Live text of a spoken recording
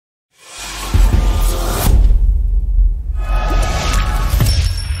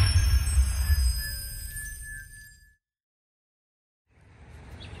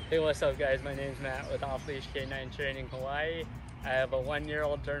Hey, what's up guys? My name's Matt with Off Leash K9 Training Hawaii. I have a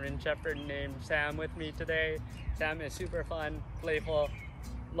 1-year-old German Shepherd named Sam with me today. Sam is super fun, playful,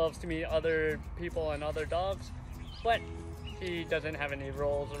 loves to meet other people and other dogs, but he doesn't have any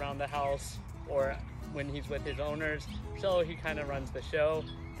roles around the house or when he's with his owners, so he kind of runs the show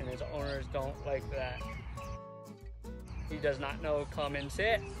and his owners don't like that. He does not know come and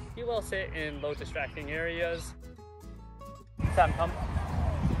sit. He will sit in low distracting areas. Sam, come.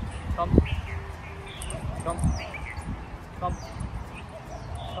 Come. Come. Come.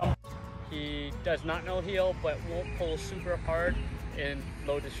 Come. He does not know heel, but won't pull super hard in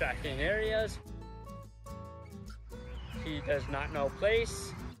low distracting areas. He does not know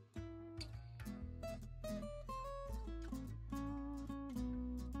place.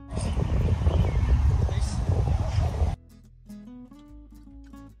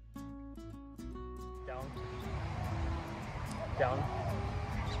 Down. Down.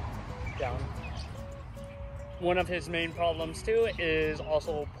 Down. One of his main problems too is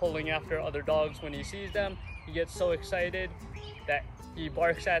also pulling after other dogs when he sees them. He gets so excited that he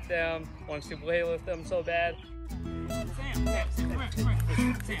barks at them, wants to play with them so bad. Sam, sit, come here, Sam,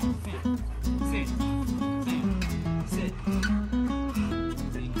 sit, sit,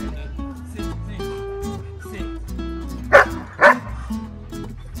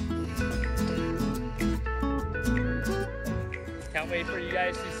 Can't wait for you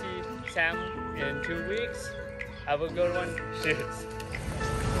guys to see Sam in 2 weeks. Have a good one. Cheers.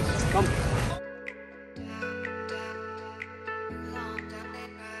 Come.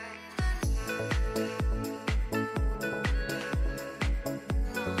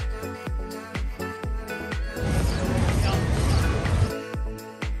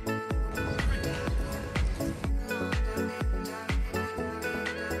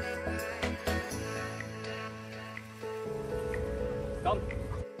 Come.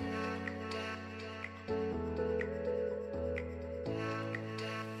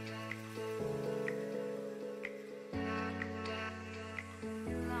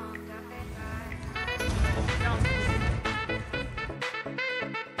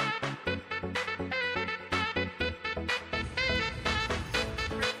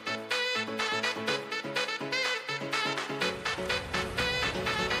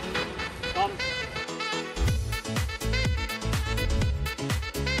 Come.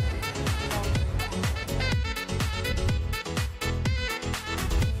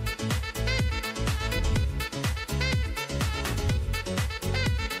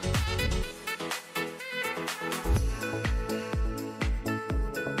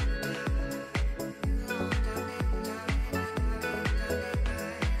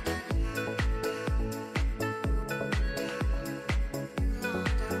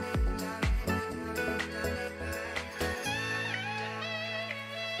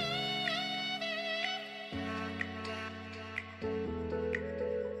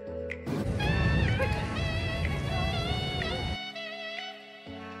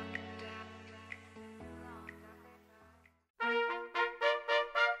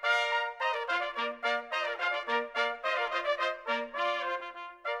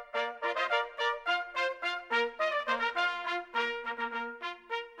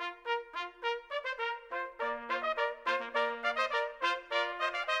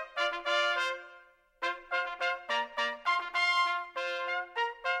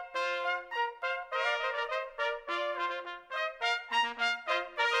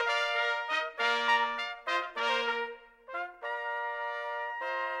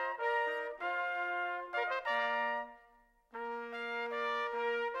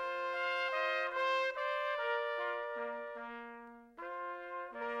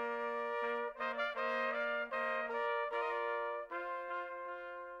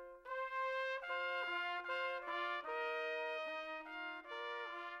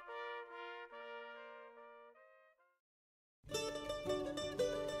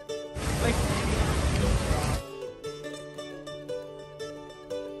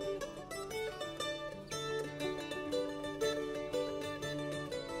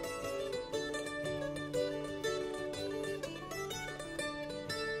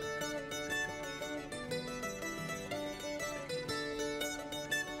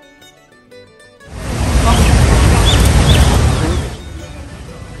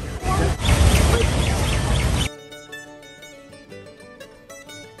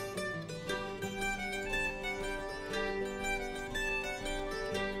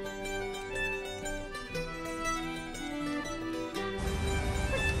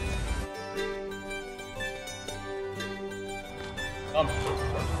 Come.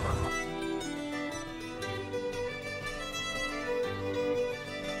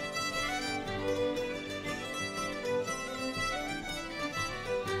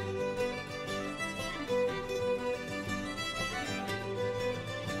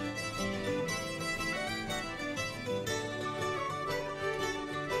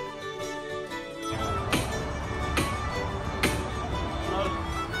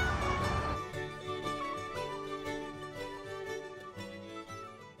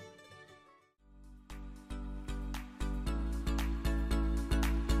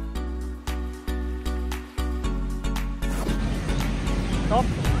 Stop.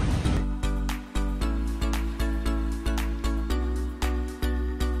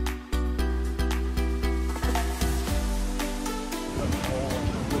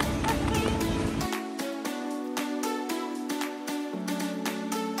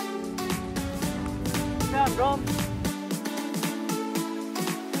 Down, drum.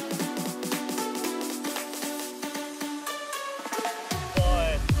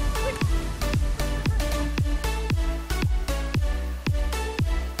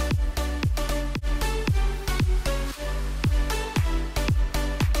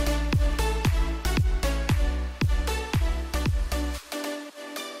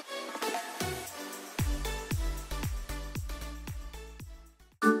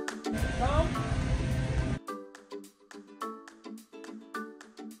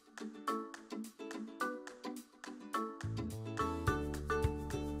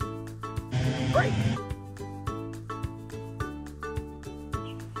 Break.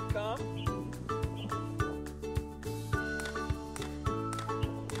 Come.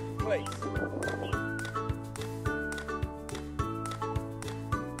 Place.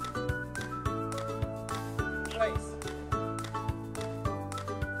 Place.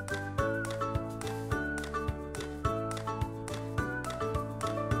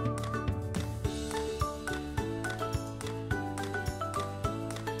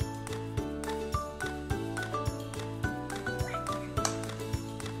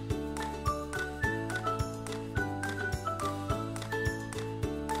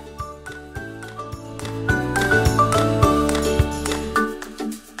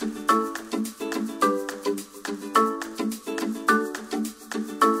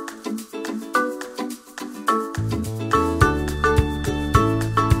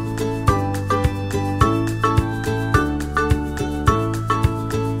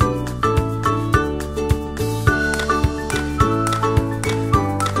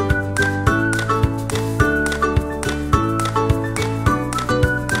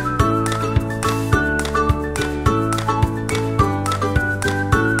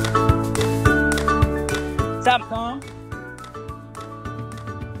 Stop. Come.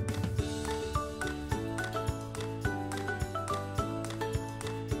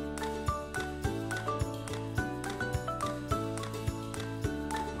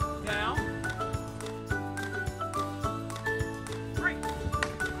 Down. Break.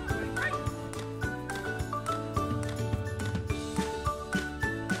 Break.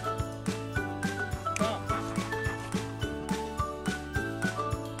 Come.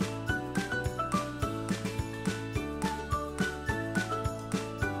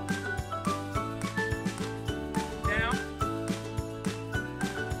 Down.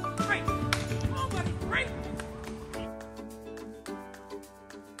 Break. Come on, buddy. Break.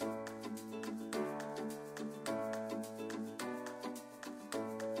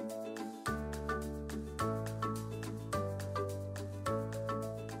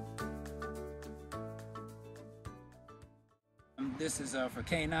 This is for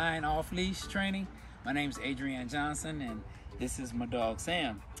K9 off-leash training. My name is Adrian Johnson, and this is my dog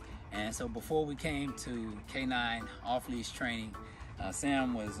Sam. And so before we came to K9 off-leash training,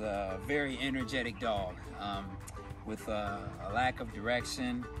 Sam was a very energetic dog with a lack of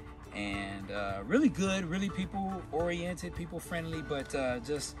direction, and really good, really people-oriented, people-friendly, but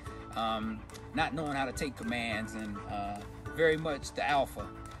just not knowing how to take commands, and very much the alpha.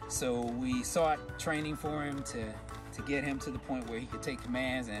 So we sought training for him to get him to the point where he could take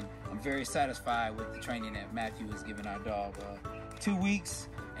commands, and I'm very satisfied with the training that Matthew has given our dog. 2 weeks,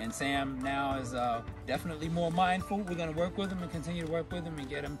 and Sam now is definitely more mindful. We're going to work with him and continue to work with him and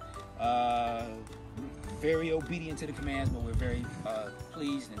get him very obedient to the commands, but we're very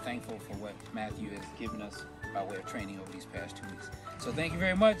pleased and thankful for what Matthew has given us by way of training over these past 2 weeks. So thank you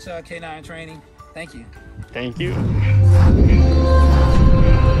very much, K9 Training. Thank you. Thank you.